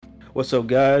What's up,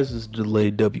 guys? This is the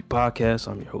Delayed W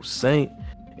Podcast. I'm your host, Saint.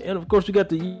 And of course, we got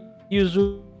the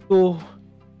usual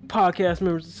podcast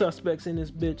members and suspects in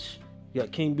this bitch. You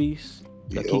got King Beast,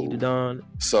 you got Kiki the Don,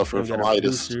 suffering from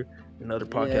itis. Another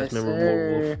podcast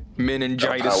member, Wolf.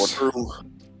 Meningitis.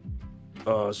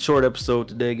 Short episode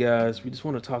today, guys. We just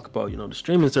want to talk about, the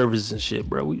streaming services and shit,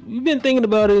 bro. We've been thinking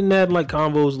about it and had like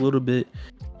convos a little bit,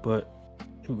 but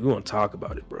we want to talk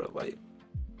about it, bro. Like,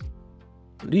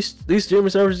 these streaming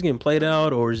services getting played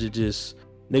out, or is it just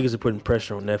niggas are putting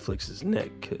pressure on Netflix's neck?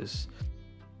 Because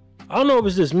I don't know if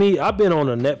it's just me. I've been on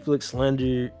a Netflix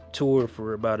slander tour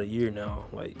for about a year now.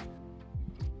 Like,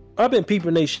 I've been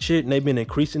peeping they shit and they've been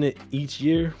increasing it each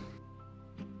year.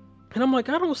 And I'm like,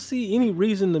 I don't see any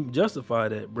reason to justify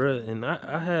that, bruh. And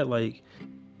I had like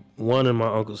one of my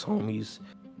uncle's homies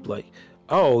like,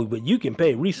 oh, but you can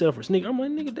pay resale for sneakers. I'm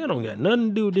like, nigga, that don't got nothing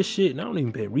to do with this shit. And I don't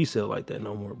even pay resale like that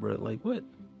no more, bruh. Like, what?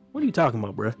 What are you talking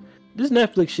about, bruh? This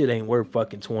Netflix shit ain't worth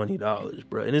fucking $20,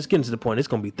 bruh. And it's getting to the point it's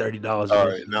gonna be $30. All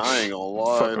right, now I ain't gonna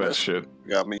lie. Fuck that shit.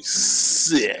 Got me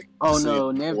sick. Oh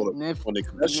no,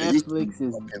 Netflix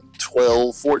is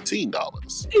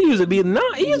 $12-14. It used to be $9.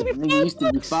 It used to be $5. It used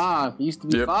to be $5. It used to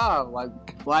be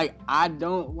 $5. Like I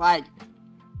don't like.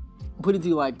 Put it to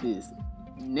you like this: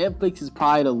 Netflix is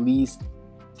probably the least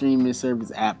streaming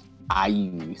service app I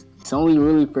use. It's only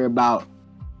really for about.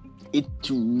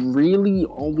 It's really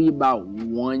only about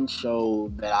one show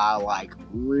that I like.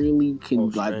 Really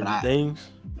can like. Things.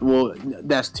 Well,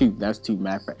 that's two.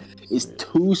 Matter of fact, it's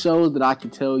two shows that I can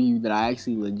tell you that I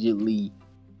actually legitly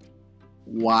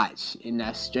watch, and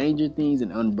that's Stranger Things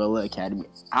and Umbrella Academy.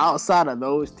 Outside of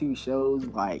those two shows,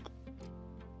 like,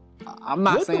 I'm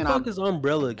not saying. What the fuck is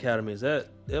Umbrella Academy? Is that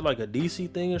like a DC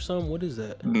thing or something? What is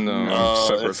that? No,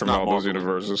 separate from all those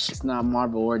universes. It's not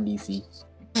Marvel or DC.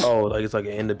 Oh, like it's like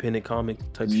an independent comic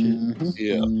type shit.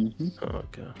 Yeah. Oh,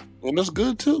 okay. And that's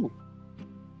good too.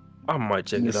 I might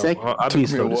check it out. I'll be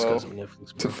so discussing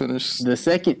Netflix, bro. To finish the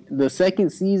second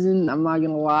season. I'm not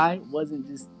gonna lie, it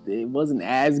wasn't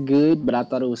as good, but I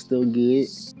thought it was still good.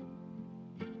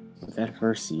 But that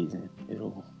first season,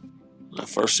 that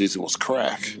first season was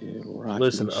crack.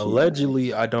 Listen,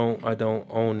 allegedly, I don't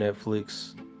own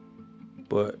Netflix,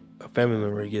 but a family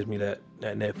member gives me that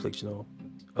Netflix,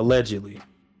 allegedly.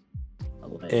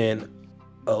 And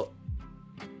I'm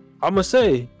gonna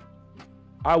say,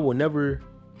 I will never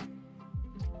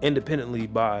independently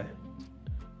buy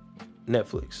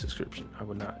Netflix subscription. I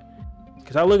would not,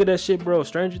 because I look at that shit, bro.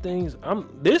 Stranger Things.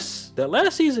 That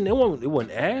last season, it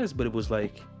wasn't as, but it was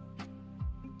like,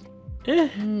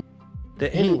 The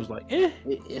ending was like,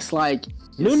 It's like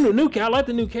new. I like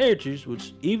the new characters,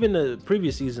 which even the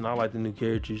previous season I like the new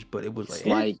characters, but it was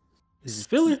like, is it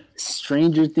filler?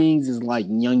 Stranger Things is like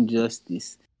Young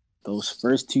Justice. Those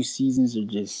first two seasons are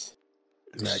just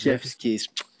chef's kiss.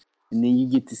 And then you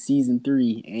get to season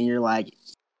 3 and you're like,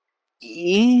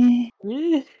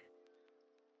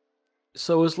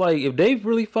 So it's like, if they've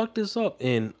really fucked this up,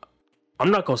 and I'm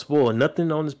not gonna spoil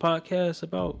nothing on this podcast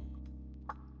about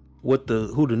who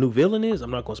the new villain is.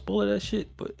 I'm not gonna spoil that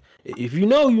shit. But if you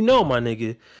know, my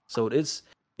nigga. So it's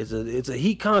a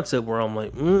heat concept where I'm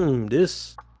like,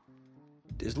 this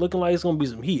looking like it's gonna be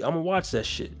some heat. I'm gonna watch that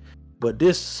shit. But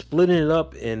this splitting it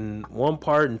up in one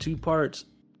part and two parts.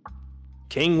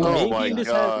 King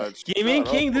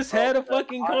just had a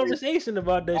fucking conversation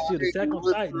about that shit. Attack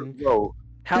on Titan. Bro,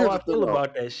 how I feel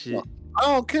about that shit. I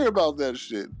don't care about that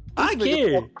shit. I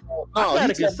care. I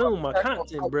gotta consume my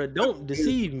content, bro. Don't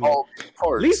deceive me.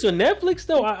 At least with Netflix,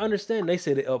 though, I understand. They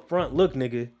said it up front. Look,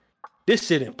 nigga, this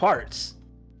shit in parts.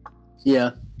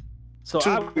 Yeah. So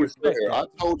I respect that. I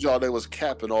told y'all they was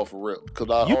capping off rip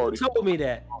because you told me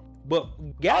that. But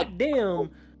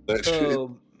goddamn,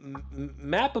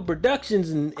 Mappa Productions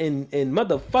and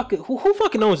motherfucker, who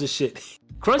fucking owns this shit?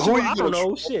 Crunchyroll, I don't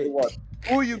know shit.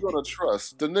 Who are you gonna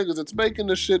trust? The niggas that's making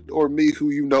the shit, or me, who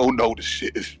know the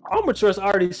shit? I'm gonna trust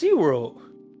RDC World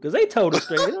because they told us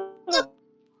straight up.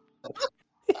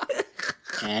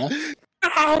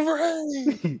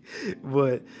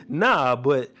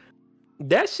 But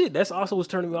that shit, that's also what's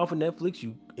turning me off of Netflix.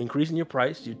 You increasing your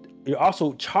price. You're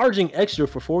also charging extra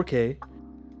for 4K,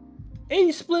 and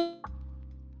you split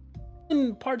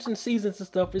in parts and seasons and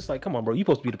stuff. It's like, come on, bro. You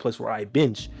supposed to be the place where I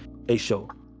binge a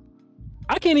show.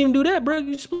 I can't even do that, bro.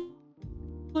 You split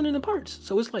in the parts.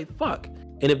 So it's like, fuck.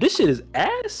 And if this shit is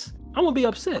ass, I'm gonna be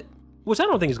upset. Which I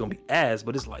don't think it's gonna be ass,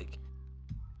 but it's like,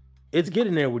 it's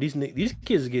getting there where these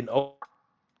kids are getting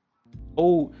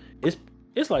old. It's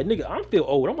It's like, nigga, I feel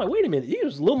old. I'm like, wait a minute, these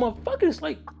was little motherfuckers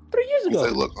like 3 years ago.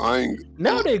 Say, look,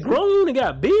 Now they grown and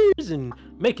got beards and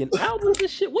making albums and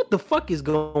shit. What the fuck is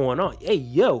going on? Hey,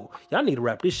 yo, y'all need to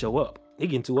wrap this show up. They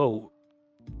getting too old.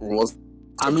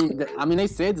 I mean, they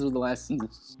said this was the last season.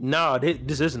 Nah,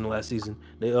 this isn't the last season.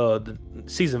 The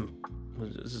season.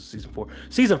 This is season 4.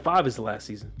 Season 5 is the last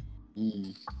season.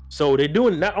 So they're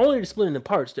doing, not only they're splitting in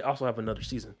parts, they also have another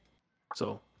season.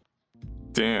 So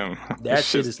damn, that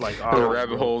shit is like the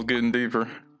rabbit hole's getting deeper.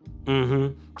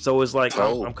 So it's like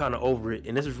I'm kind of over it,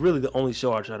 and this is really the only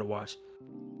show I try to watch.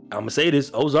 I'm gonna say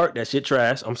this: Ozark, that shit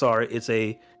trash. I'm sorry,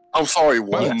 I'm sorry,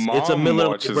 what? It's a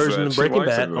Miller version of Breaking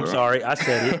Bad. I'm sorry, I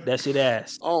said it. That shit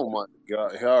ass. Oh my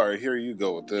god! All right, here you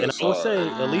go with this. And I will say,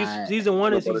 at least season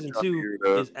 1 and season 2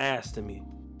 is ass to me.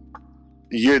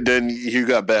 Then you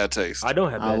got bad taste. I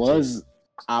don't have bad taste.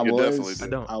 I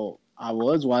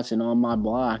was watching On My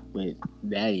Block, but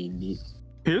that ain't it.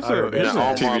 Here's a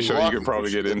TV show you could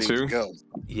probably get into.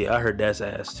 Yeah, I heard that's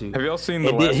ass too. Have y'all seen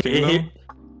The Last Kingdom?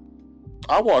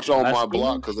 I watch On My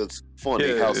Block because it's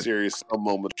funny how serious some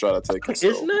moments try to take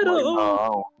itself. Isn't that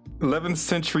 11th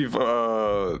century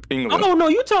England? Oh no,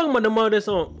 you talking about the mother that's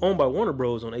owned by Warner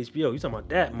Bros on HBO? You talking about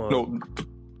that mother? No,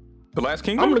 The Last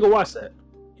Kingdom. I'm gonna go watch that.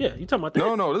 Yeah, you talking about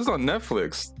that? No, this is on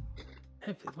Netflix.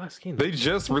 Last Kingdom. They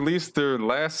just released their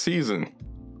last season.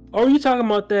 Oh, you talking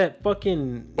about that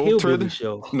fucking hillbilly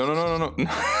show? No.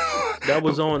 That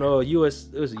was on US.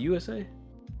 Was it USA?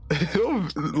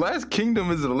 Last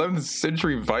Kingdom is an 11th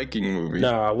century Viking movie.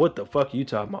 Nah, what the fuck are you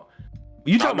talking about?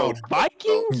 You talking about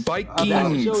Vikings?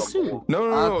 Vikings. Show too.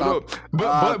 No.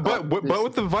 But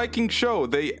with the Viking show,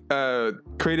 they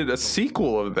created a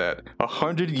sequel of that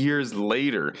 100 years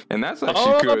later, and that's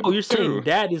actually good. Oh, you're saying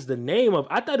that is the name of?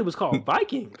 I thought it was called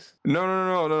Vikings.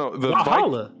 No. The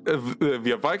Valhalla.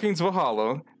 Vikings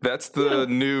Valhalla. That's the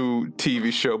new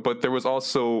TV show. But there was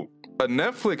also a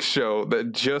Netflix show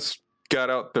that just got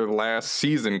out their last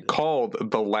season called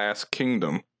The Last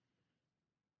Kingdom.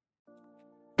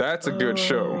 That's a good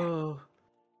show.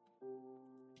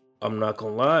 I'm not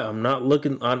gonna lie. I'm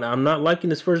not liking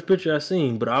this first picture I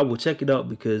seen, but I will check it out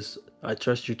because I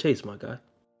trust your taste, my guy.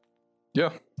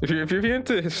 Yeah, if you're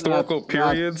into historical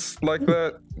periods like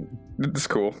that, it's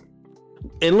cool.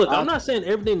 And look, I'm not saying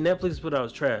everything Netflix put out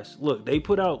is trash. Look, they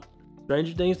put out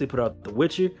Stranger Things. They put out The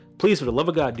Witcher. Please, for the love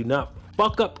of God, do not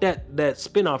fuck up that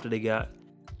spinoff that they got.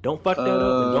 Don't fuck that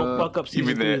up, and don't fuck up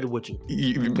season 3 of The Witcher.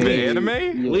 The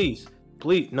anime?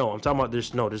 Please, no. I'm talking about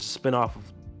there's a spinoff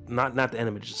of not the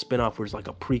anime, just a spinoff where it's like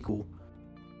a prequel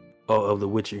of The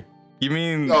Witcher. You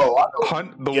mean I'm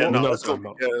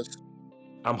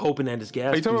hoping that it's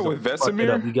gas. Are you talking about with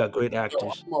Vesemir? You got great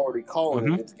actors. I'm already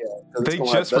calling it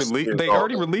gas. They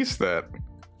already released that.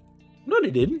 No, they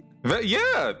didn't.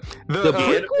 The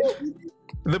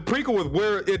prequel with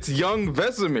where it's young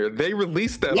Vesemir. They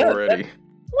released that already.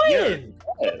 When?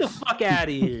 Get the fuck out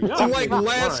of here! Like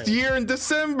last year in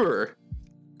December.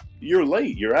 You're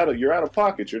late. You're out of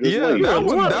pocket. You're just late. That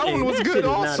one was good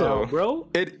also, bro.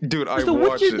 Dude, I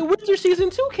watched it. The Witcher season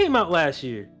 2 came out last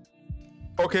year.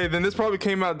 Okay, then this probably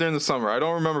came out during the summer. I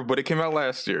don't remember, but it came out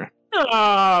last year.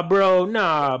 Nah,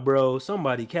 bro.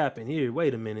 Somebody capping here.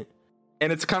 Wait a minute.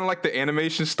 And it's kind of like the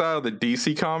animation style, the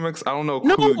DC comics. I don't know.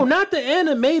 No, not the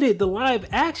animated, the live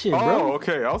action, bro. Oh,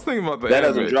 okay. I was thinking about that.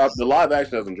 Hasn't dropped. The live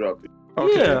action hasn't dropped.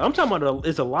 Okay. Yeah, I'm talking about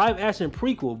it's a live action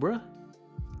prequel, bro.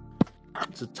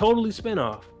 It's a totally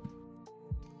spinoff.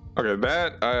 Okay,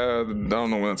 that I don't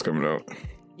know when that's coming out.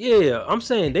 Yeah, I'm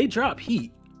saying they drop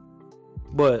heat,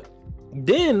 but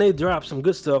then they drop some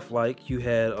good stuff. Like you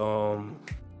had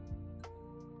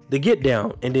the Get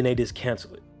Down, and then they just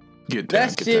cancel it.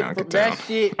 That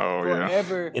shit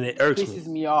forever and it irks pisses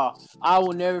me off. I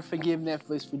will never forgive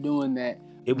Netflix for doing that.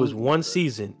 It was one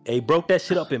season. They broke that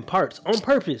shit up in parts on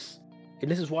purpose.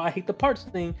 And this is why I hate the parts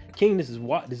thing. King, this is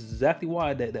exactly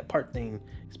why that part thing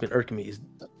has been irking me.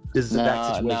 This is a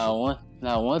back situation.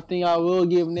 One thing I will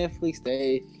give Netflix,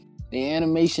 the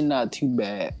animation not too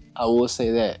bad. I will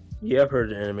say that. Yeah, I've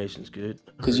heard the animation's good.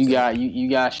 Because you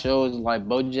got shows like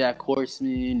BoJack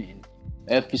Horseman and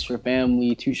Ep.64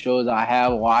 Family, 2 shows I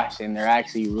have watched, and they're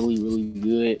actually really, really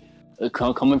good.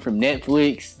 Coming from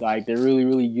Netflix, like they're really,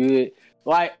 really good.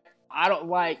 Like I don't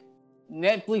like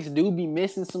Netflix do be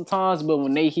missing sometimes, but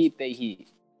when they hit, they hit.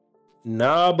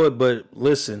 Nah, but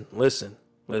listen.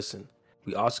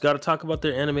 We also got to talk about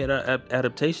their animated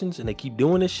adaptations, and they keep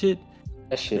doing this shit.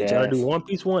 That shit. They try to do One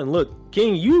Piece 1. Look,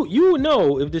 King, you would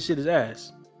know if this shit is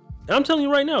ass. And I'm telling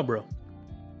you right now, bro.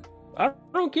 I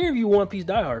don't care if you One Piece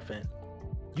diehard fan.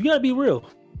 You gotta be real.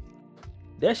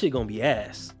 That shit gonna be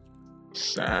ass.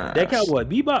 That Cowboy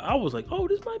Bebop, I was like, oh,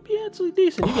 this might be actually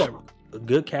decent. a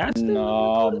good casting.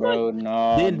 No, bro.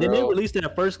 No. Then they released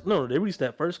that first. No, they released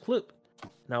that first clip,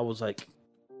 and I was like,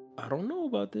 I don't know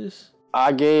about this.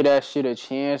 I gave that shit a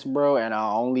chance, bro, and I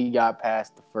only got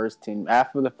past the first 10.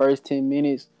 After the first 10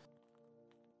 minutes,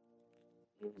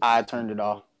 I turned it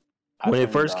off. When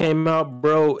it first came out,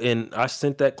 bro, and I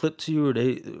sent that clip to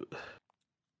you,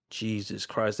 Jesus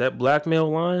Christ, that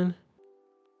blackmail line.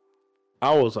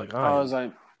 I was like,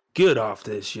 good off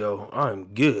this, yo. I'm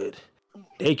good.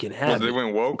 They can have it. They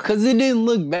went woke because it didn't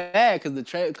look bad.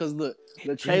 Because the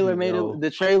trailer made it. The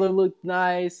trailer looked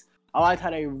nice. I liked how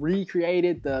they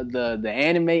recreated the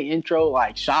anime intro,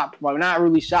 like not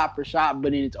really shot for shot,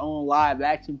 but in its own live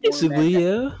action format.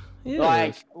 Basically,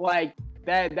 yeah. Like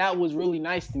that was really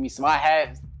nice to me. So I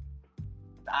had.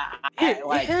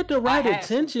 It had the right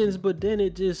intentions, but then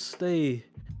it just stayed.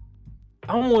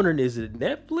 I'm wondering, is it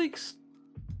Netflix?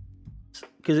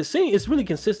 Because it's really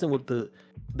consistent with the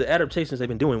adaptations they've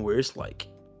been doing, where it's like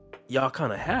y'all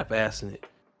kind of half-assing it.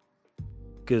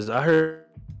 Because I heard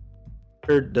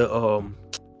the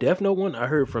Death Note one. I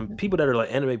heard from people that are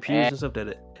like anime peers and stuff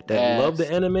that love the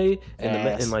anime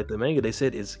and like the manga. They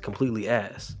said it's completely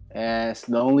ass. Ass.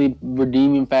 The only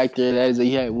redeeming factor that is that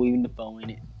you had William Dafoe in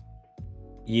it.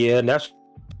 Yeah, and that's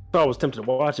why I was tempted to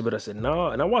watch it, but I said no.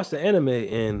 And I watched the anime,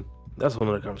 and that's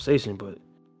another conversation. But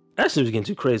that shit was getting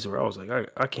too crazy. Where I was like,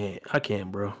 I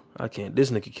can't, bro. I can't.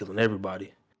 This nigga killing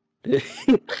everybody. This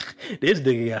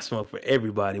nigga got smoke for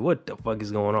everybody. What the fuck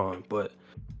is going on? But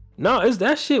no, it's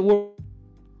that shit where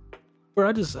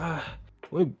I just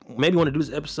maybe want to do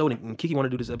this episode, and Kiki want to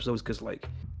do this episode is because like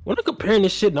when I'm comparing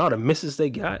this shit and all the misses they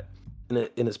got,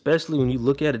 and especially when you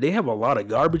look at it, they have a lot of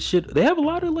garbage shit. They have a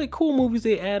lot of like cool movies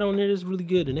they add on there that's really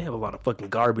good, and they have a lot of fucking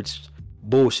garbage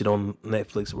bullshit on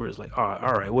Netflix where it's like, all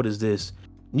right, what is this?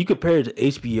 And you compare it to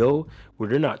HBO where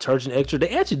they're not charging extra. They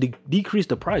actually decreased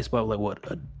the price by like what,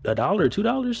 $1 or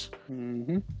 $2?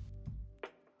 Mm-hmm.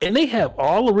 And they have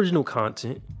all original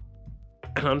content.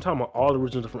 And I'm talking about all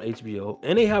originals from HBO,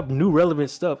 and they have new relevant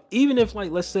stuff. Even if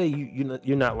like, let's say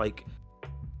you're not like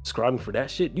subscribing for that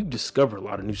shit, you discover a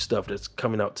lot of new stuff that's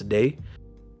coming out today,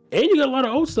 and you got a lot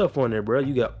of old stuff on there, bro.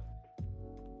 You got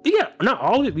not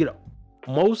all of it, you got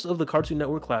most of the Cartoon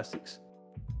Network classics,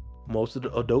 most of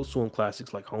the Adult Swim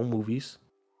classics like home movies.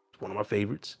 It's one of my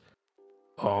favorites.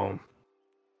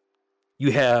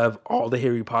 You have all the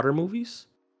Harry Potter movies.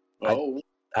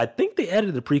 I think they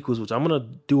added the prequels, which I'm gonna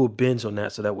do a binge on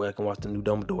that so that way I can watch the new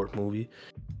Dumbledore movie.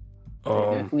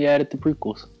 Definitely added the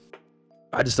prequels.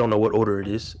 I just don't know what order it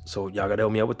is, so y'all gotta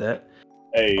help me out with that.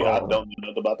 Hey, I don't know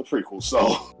nothing about the prequels,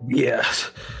 so yeah.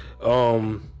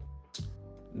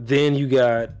 Then you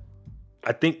got,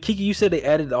 I think Kiki, you said they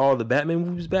added all the Batman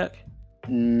movies back.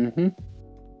 Mm-hmm.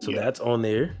 So that's on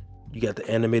there. You got the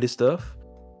animated stuff.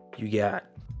 You got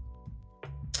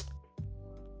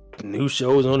new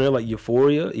shows on there like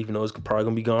Euphoria, even though it's probably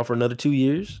gonna be gone for another 2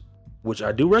 years, which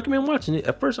I do recommend watching it.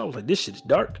 At first I was like, this shit is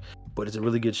dark, but it's a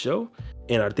really good show.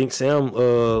 And I think Sam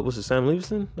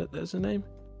Levinson, that's his name.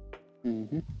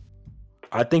 Mm-hmm.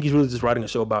 I think he's really just writing a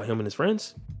show about him and his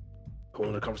friends. Whole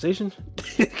other conversation.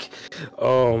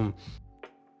 You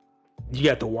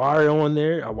got The Wire on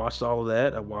there. I watched all of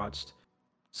that. I watched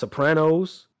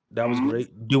Sopranos. That was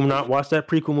great. Do not watch that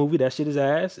prequel movie. That shit is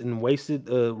ass and wasted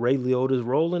Ray Liotta's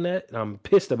role in that. And I'm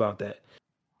pissed about that.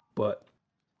 But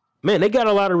man, they got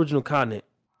a lot of original content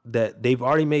that they've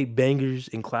already made bangers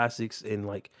and classics and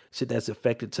like shit that's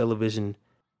affected television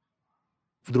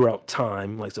throughout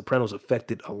time. Like Sopranos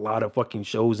affected a lot of fucking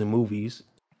shows and movies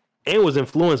and was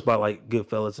influenced by like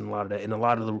Goodfellas and a lot of that. And a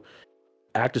lot of the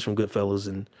actors from Goodfellas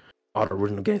and all the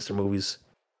original gangster movies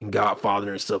and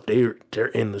Godfather and stuff, they're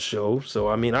in the show. So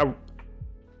I mean,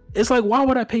 it's like, why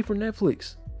would I pay for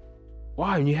Netflix?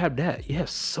 Why? And you have that. You have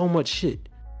so much shit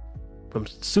from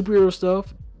superhero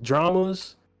stuff,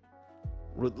 dramas,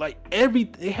 like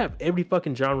they have every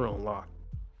fucking genre on lock.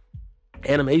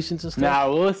 Animations and stuff. Now I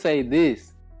will say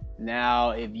this.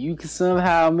 Now, if you can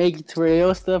somehow make it to where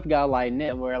your stuff got like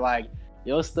where like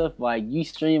your stuff like you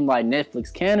stream like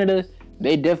Netflix Canada,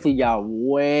 they definitely got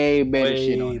way better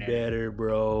shit on there. Way better,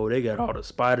 bro. They got all the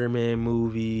Spider-Man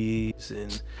movies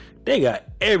and they got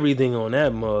everything on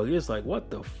that mug. It's like, what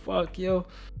the fuck, yo?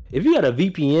 If you got a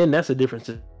VPN, that's a different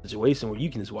situation where you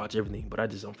can just watch everything. But I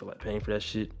just don't feel like paying for that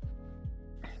shit.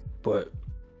 But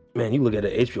man, you look at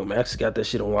it, HBO Max got that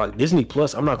shit on lock. Disney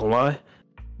Plus, I'm not gonna lie,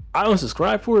 I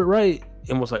unsubscribed for it, right?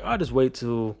 And was like, I'll just wait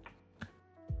till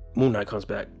Moon Knight comes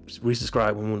back.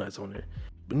 Resubscribe when Moon Knight's on there.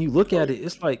 When you look at it,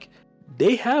 it's like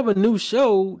they have a new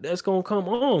show that's gonna come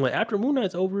on. Like after Moon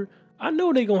Knight's over, I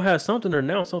know they're gonna have something or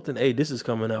announce something. Hey, this is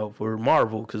coming out for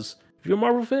Marvel. Because if you're a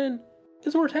Marvel fan,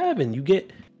 it's worth having. You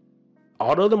get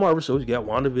all the other Marvel shows. You got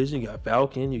WandaVision, you got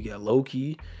Falcon, you got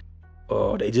Loki.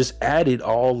 They just added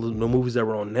all the movies that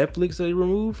were on Netflix that they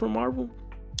removed from Marvel.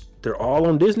 They're all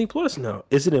on Disney Plus now.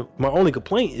 My only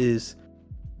complaint is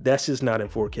that's just not in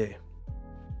 4K.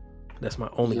 That's my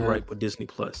only gripe with Disney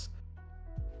Plus.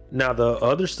 Now the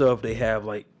other stuff they have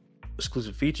like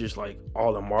exclusive features, like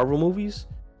all the Marvel movies,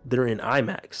 they're in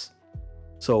IMAX.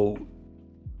 So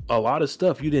a lot of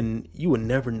stuff you would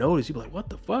never notice. You'd be like, what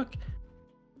the fuck?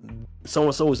 So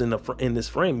and so was in this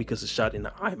frame because it's shot in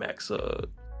the IMAX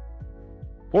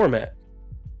format.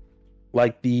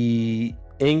 Like the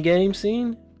in-game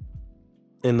scene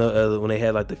in the when they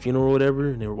had like the funeral or whatever,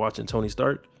 and they were watching Tony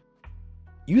Stark.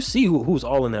 You see who's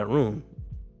all in that room,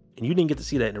 and you didn't get to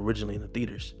see that originally in the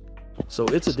theaters. So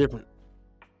it's a different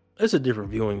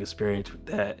viewing experience with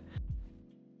that.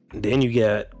 And then you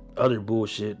got other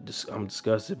bullshit. I'm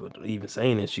disgusted, but even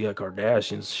saying this, you got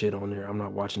Kardashians shit on there. I'm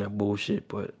not watching that bullshit,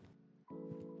 but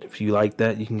if you like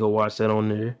that, you can go watch that on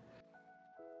there.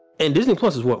 And Disney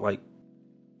Plus is what, like,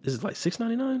 this is like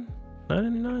 $6.99,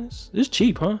 $9.99. It's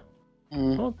cheap, huh? I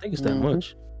don't think it's that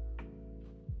much.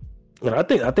 And I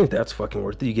think that's fucking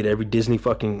worth it. You get every Disney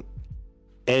fucking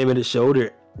animated show.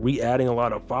 They're re-adding a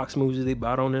lot of Fox movies they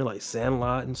bought on there, like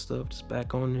Sandlot and stuff, just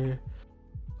back on there.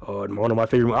 And one of my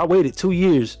favorite. I waited 2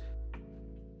 years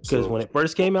because when it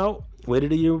first came out,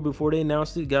 waited a year before they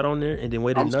announced it, got on there, and then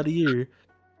waited another year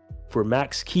for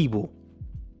Max Keeble.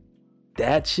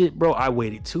 That shit, bro. I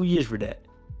waited 2 years for that.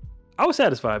 I was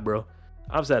satisfied, bro.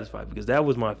 I'm satisfied because that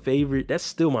was my favorite. That's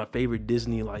still my favorite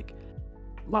Disney like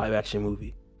live action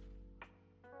movie.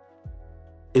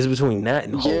 It's between that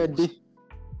and Holes.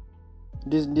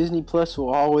 Disney Plus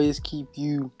will always keep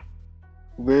you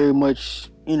very much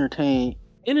entertained.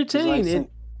 And then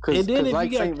if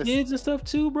you got kids and stuff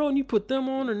too, bro, and you put them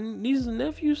on, or nieces and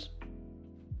nephews,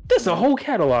 that's a whole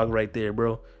catalog right there,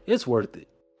 bro. It's worth it.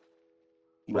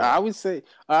 But I would say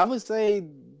the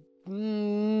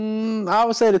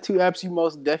two apps you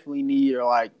most definitely need are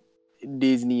like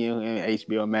Disney and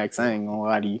HBO Max. I ain't gonna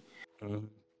lie to you. Mm-hmm.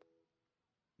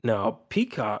 Now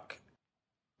Peacock,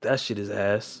 that shit is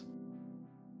ass.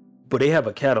 But they have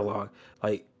a catalog.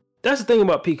 Like, that's the thing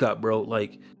about Peacock, bro.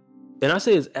 Like, and I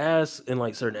say it's ass in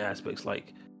like certain aspects.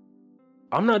 Like,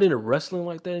 I'm not into wrestling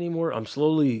like that anymore. I'm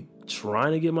slowly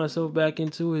trying to get myself back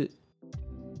into it.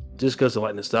 Just because of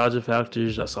like nostalgia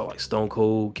factors. I saw like Stone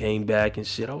Cold came back and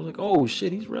shit. I was like, oh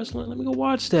shit, he's wrestling. Let me go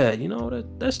watch that. You know,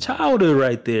 that's childhood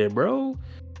right there, bro.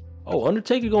 Oh,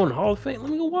 Undertaker going to Hall of Fame. Let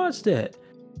me go watch that.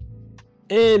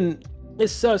 And it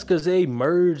sucks because they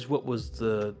merged what was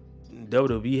the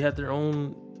WWE had their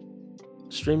own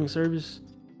streaming service,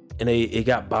 and it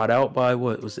got bought out by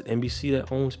what was it, NBC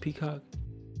that owns Peacock?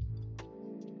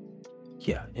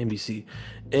 Yeah, NBC.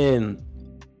 And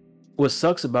what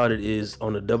sucks about it is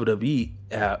on the WWE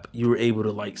app, you were able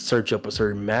to like search up a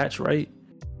certain match, right?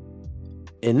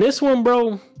 In this one,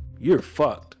 bro, you're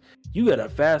fucked. You gotta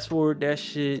fast forward that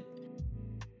shit,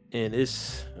 and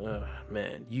it's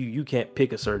man, you can't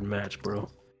pick a certain match, bro.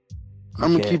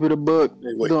 I'm gonna keep it a buck.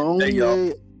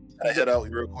 I head out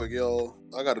real quick, yo.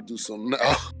 I gotta do something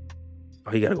now.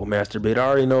 Oh, you gotta go masturbate. I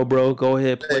already know, bro. Go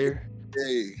ahead, player.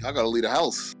 Hey, I gotta leave the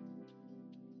house.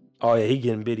 Oh yeah, he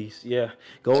getting biddies. Yeah,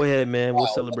 go ahead, man. We'll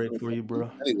celebrate for you,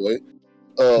 bro. Anyway,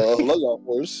 love y'all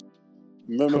first.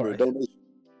 Remember, right.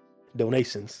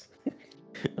 Donations.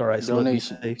 All right, so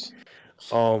donations.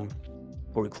 Before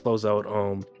we close out,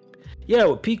 yeah,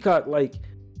 with Peacock, like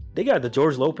they got the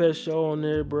George Lopez show on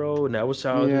there, bro, and that was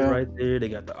childhood right there. They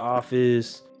got The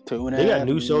Office. They got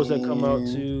new shows that come out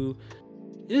too.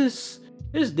 It's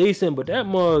decent, but that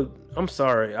mug, I'm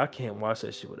sorry, I can't watch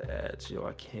that shit with ads, yo.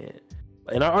 I can't.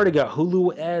 And I already got Hulu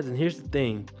with ads, and here's the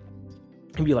thing,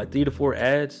 it can be like 3 to 4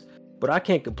 ads, but I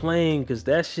can't complain because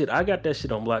that shit, I got that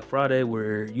shit on Black Friday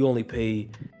where you only pay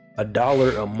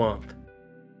 $1 a month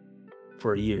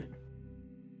for a year,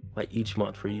 like each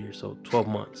month for a year, so 12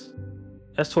 months.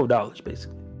 That's $12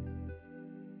 basically,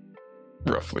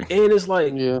 roughly. And it's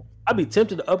like, I'd be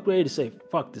tempted to upgrade to say,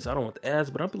 fuck this, I don't want the ads,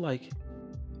 but I'd be like,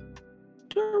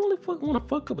 do I really want to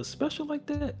fuck up a special like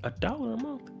that? $1 a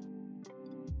month?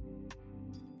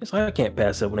 It's like I can't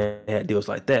pass up when they had deals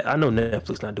like that. I know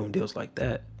Netflix not doing deals like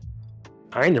that.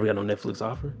 I ain't never got no Netflix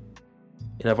offer.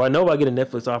 And if I know I get a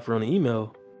Netflix offer on the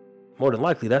email, more than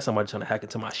likely that's somebody trying to hack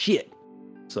into my shit.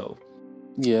 So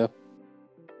yeah,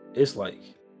 it's like,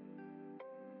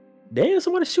 damn,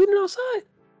 somebody shooting outside.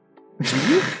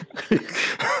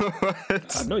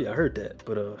 I know y'all heard that,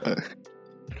 but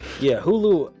yeah,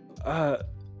 Hulu.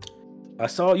 I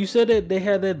saw you said that they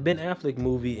had that Ben Affleck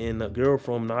movie and a girl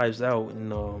from Knives Out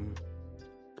and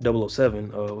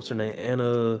 007. What's her name?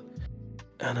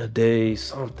 And a day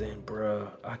something, bro.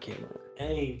 I can't remember.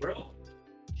 Hey, bro.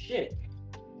 Shit.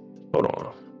 Hold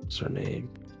on. What's her name?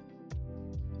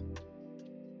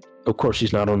 Of course,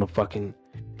 she's not on the fucking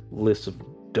list of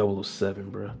 007,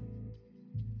 bro.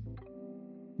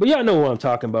 But y'all know what I'm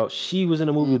talking about. She was in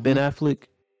a movie with Ben Affleck.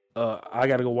 I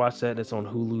gotta go watch that. That's on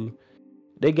Hulu.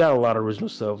 They got a lot of original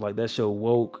stuff, like that show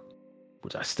Woke,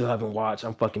 which I still haven't watched.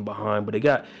 I'm fucking behind, but they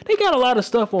got a lot of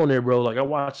stuff on there, bro. Like I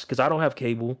watch because I don't have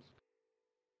cable,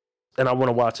 and I want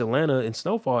to watch Atlanta and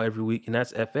Snowfall every week, and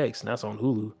that's FX, and that's on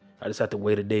Hulu. I just have to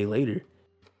wait a day later,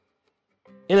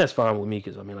 and that's fine with me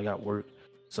because I mean I got work.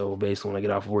 So basically, when I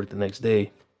get off of work the next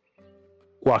day,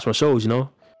 watch my shows,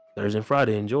 Thursday and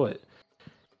Friday, enjoy it.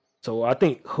 So I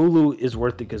think Hulu is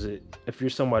worth it because if you're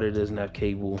somebody that doesn't have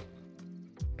cable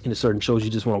and there's certain shows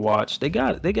you just want to watch, they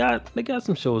got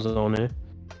some shows on there,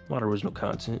 a lot of original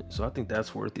content. So I think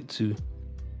that's worth it too.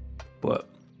 But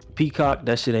Peacock,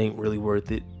 that shit ain't really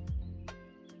worth it.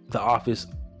 The Office,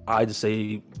 I just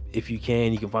say if you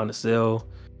can find a sale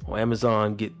on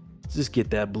Amazon, get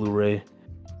that Blu-ray.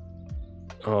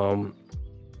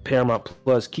 Paramount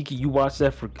Plus, Kiki, you watched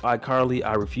that for iCarly?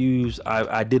 I refuse.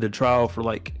 I did a trial for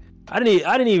like I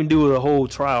didn't even do a whole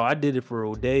trial. I did it for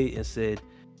a day and said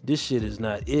this shit is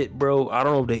not it, bro. I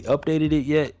don't know if they updated it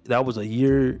yet. That was a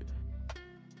year.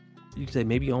 You can say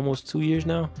maybe almost 2 years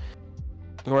now.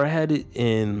 Where I had it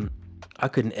and I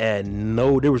couldn't add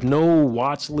there was no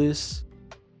watch list.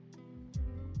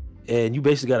 And you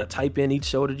basically got to type in each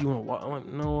show that you want to watch. I'm like,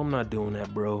 no, I'm not doing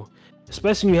that, bro.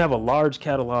 Especially when you have a large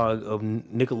catalog of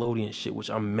Nickelodeon shit, which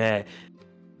I'm mad.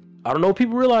 I don't know if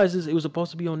people realize this. It was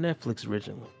supposed to be on Netflix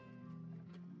originally.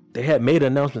 They had made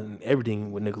an announcement and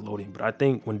everything with Nickelodeon, but I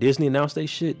think when Disney announced they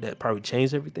shit, that probably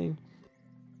changed everything.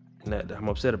 And that I'm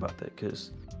upset about that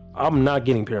because I'm not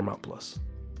getting Paramount Plus.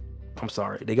 I'm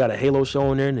sorry. They got a Halo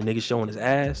show in there and the nigga showing his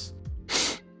ass.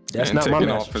 That's not my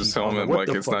taking off his helmet like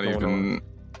it's not even.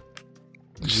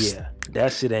 Yeah,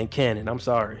 that shit ain't canon. I'm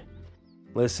sorry.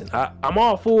 Listen, I'm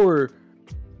all for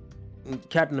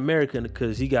Captain America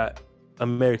because he got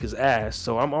America's ass,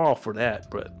 so I'm all for that.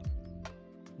 But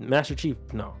Master Chief,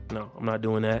 no, I'm not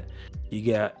doing that.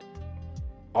 You got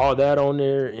all that on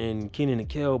there and Kenan and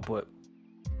Kel, but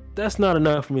that's not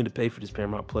enough for me to pay for this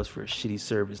Paramount Plus for a shitty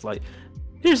service. Like,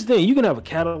 here's the thing: you can have a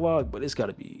catalog, but it's got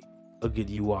to be a good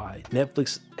UI.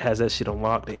 Netflix has that shit on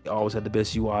lock. They always have the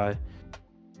best UI.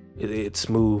 It's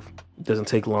smooth. It doesn't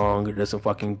take long. It doesn't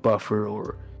fucking buffer.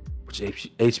 Or which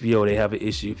HBO, they have an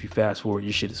issue. If you fast forward,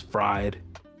 your shit is fried.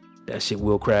 That shit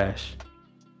will crash.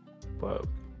 But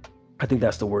I think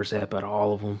that's the worst app out of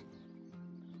all of them.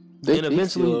 And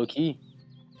eventually, low key.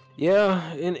 Yeah,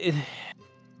 and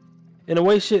in a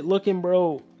way, shit looking,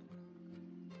 bro.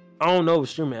 I don't know if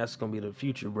streaming apps is gonna be the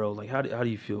future, bro. Like, how do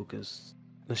you feel? Because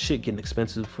the shit getting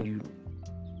expensive when you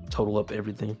total up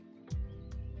everything.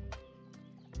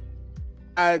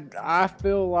 I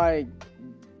feel like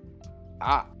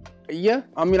I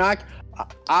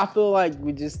feel like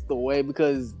with just the way,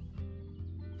 because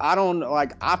I don't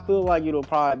like, I feel like it'll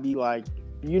probably be like,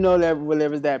 that when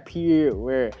there was that period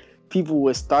where people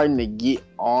were starting to get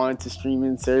on to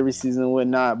streaming services and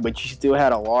whatnot, but you still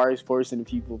had a large portion of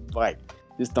people like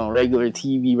just on regular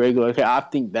TV, I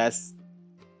think I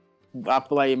feel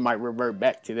like it might revert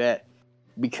back to that,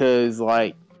 because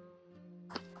like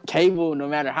cable, no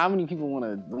matter how many people want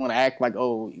to act like,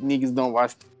 oh, niggas don't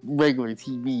watch regular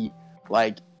TV,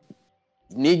 like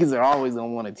niggas are always gonna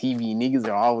want a TV. Niggas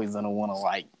are always gonna want to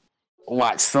like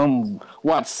watch some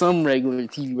regular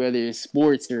TV, whether it's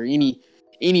sports or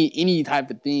any type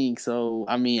of thing. So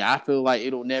I mean, I feel like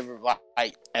it'll never,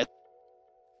 like as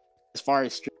far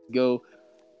as streams go,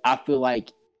 I feel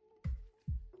like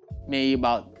maybe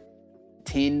about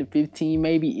 10 to 15,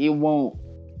 maybe it won't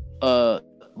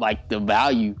like the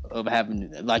value of having,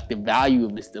 like the value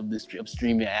of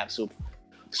streaming apps, so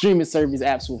streaming service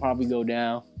apps will probably go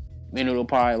down, and it'll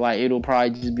probably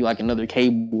just be like another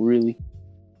cable, really.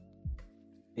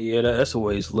 Yeah, that's the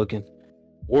way it's looking.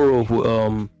 Or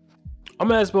I'm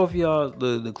gonna ask both of y'all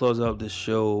to close out this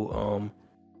show.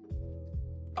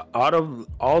 Out of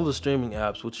all the streaming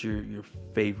apps, what's your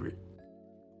favorite?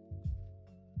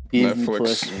 Disney Netflix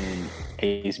Plus and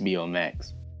HBO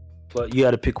Max. But you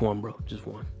got to pick one, bro. Just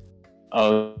one.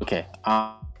 Oh, okay.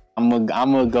 I'm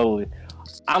gonna go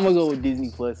with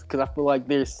Disney Plus, because I feel like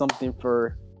there's something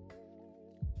for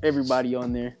everybody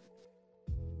on there.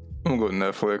 I'm gonna go with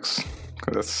Netflix,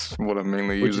 because that's what I'm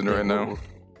mainly using right now.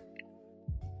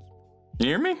 You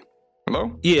hear me?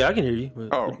 Hello? Yeah, I can hear you.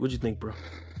 What'd you think, bro?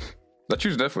 I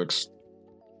choose Netflix.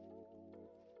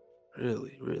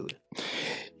 Really?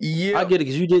 Yeah, I get it,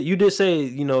 because you did say,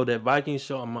 that Vikings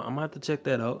show. I'm gonna have to check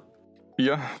that out.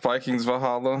 Yeah, Vikings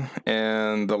Valhalla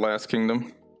and The Last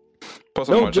Kingdom. Plus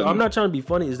no, I'm not trying to be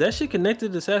funny. Is that shit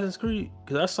connected to Assassin's Creed?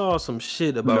 Because I saw some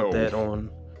shit about that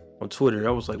on Twitter.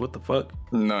 I was like, what the fuck?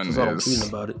 None is. I'm tweeting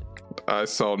about it. I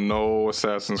saw no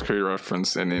Assassin's Creed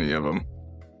reference in any of them.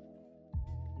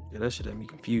 Yeah, that shit had me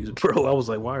confused, bro. I was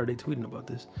like, why are they tweeting about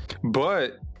this?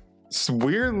 But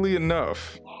weirdly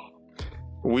enough,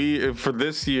 for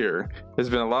this year, there's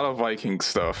been a lot of Viking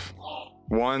stuff.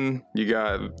 One, you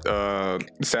got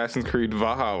Assassin's Creed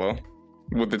Valhalla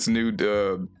with its new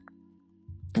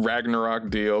Ragnarok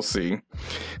DLC.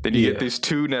 Then you get these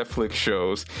 2 Netflix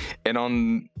shows, and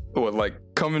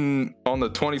coming on the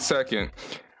 22nd,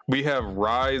 we have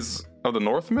Rise of the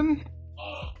Northmen.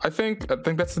 I think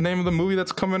that's the name of the movie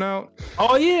that's coming out.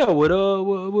 Oh yeah, with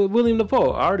William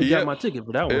Dafoe. I already got my ticket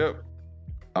for that one. Yep.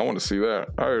 I want to see that.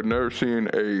 I have never seen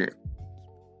a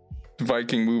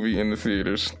Viking movie in the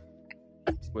theaters.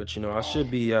 But I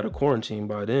should be out of quarantine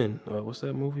by then. What's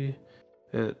that movie?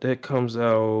 That comes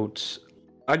out.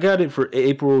 I got it for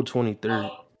April 23rd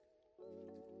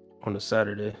on a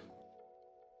Saturday.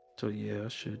 So yeah, I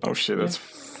should. Oh shit, that's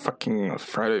fucking a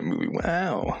Friday movie.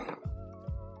 Wow.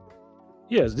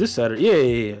 Yeah, it's this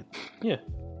Saturday. Yeah.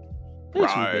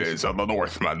 Rise of the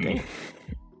Northmen.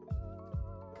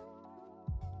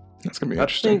 That's gonna be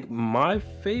interesting. I think my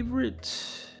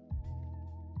favorite,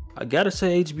 I gotta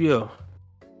say HBO.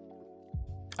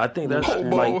 I think that's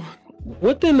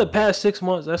within the past 6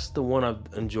 months, that's the one I've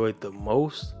enjoyed the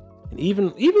most. And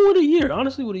even with a year,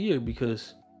 honestly, with a year,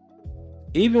 because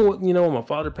even with my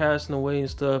father passing away and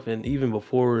stuff, and even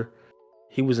before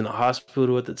he was in the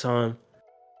hospital at the time,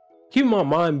 keeping my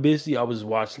mind busy, I was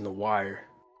watching The Wire.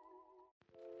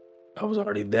 I was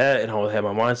already that, and I had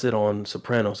my mindset on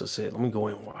Sopranos. I said, let me go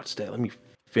and watch that. Let me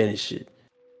finish it.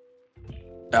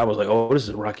 I was like, oh, this is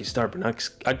a rocky start. But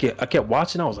I kept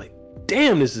watching. I was like,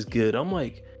 damn, this is good. I'm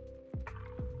like,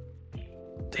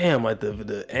 damn, like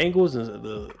the angles and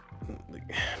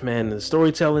the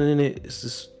storytelling in it. It's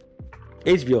just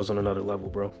HBO's on another level,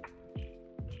 bro.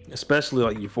 Especially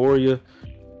like Euphoria.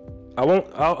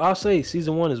 I'll say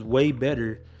season 1 is way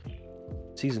better.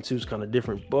 Season 2 is kind of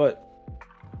different, but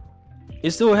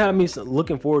it still had me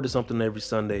looking forward to something every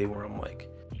Sunday where I'm like,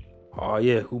 oh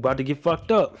yeah, who about to get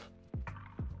fucked up?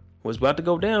 What's about to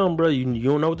go down, bro? You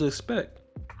don't know what to expect.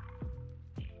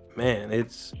 Man,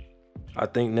 I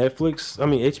think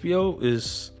HBO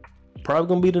is probably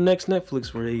gonna be the next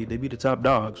Netflix where they be the top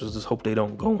dogs. Just hope they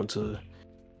don't go into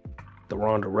the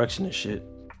wrong direction and shit.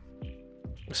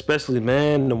 Especially,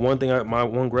 man, the one thing my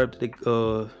one grab that they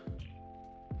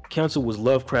canceled was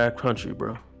Lovecraft Country,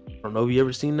 bro. I don't know if you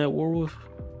ever seen that, Warwolf.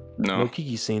 No,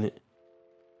 Kiki's seen it.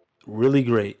 Really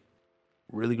great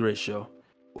show.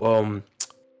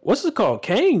 What's it called?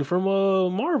 Kang from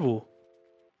Marvel.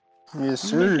 Yes,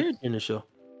 sir. In the show,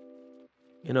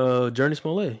 Journey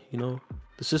Smollett. The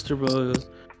sister of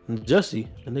Jesse,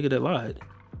 the nigga that lied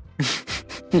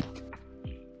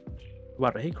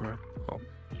about a hate crime.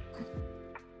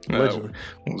 That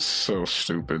was so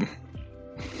stupid.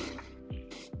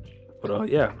 But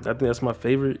yeah, I think that's my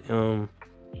favorite.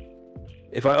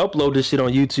 If I upload this shit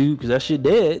on YouTube, because that shit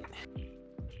dead,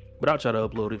 but I'll try to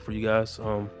upload it for you guys.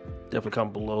 Definitely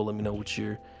comment below. Let me know what's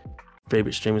your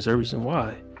favorite streaming service and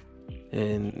why.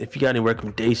 And if you got any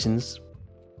recommendations,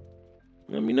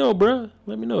 let me know, bro.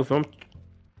 Let me know if I'm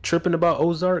tripping about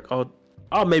Ozark.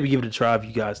 I'll maybe give it a try if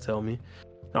you guys tell me.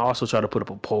 And I'll also try to put up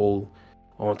a poll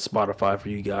on Spotify for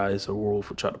you guys, or we'll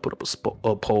try to put up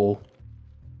a poll.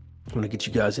 I'm gonna get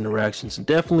you guys interactions, and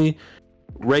definitely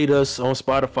rate us on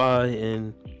Spotify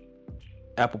and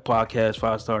Apple Podcasts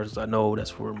 5 stars. I know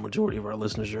that's where the majority of our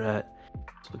listeners are at.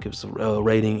 So give us a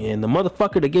rating. And the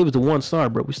motherfucker that gave us the 1 star,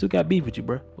 bro, we still got beef with you,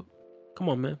 bro. Come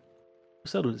on, man.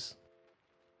 Let's settle this.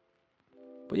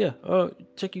 But yeah,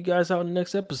 check you guys out in the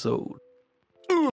next episode.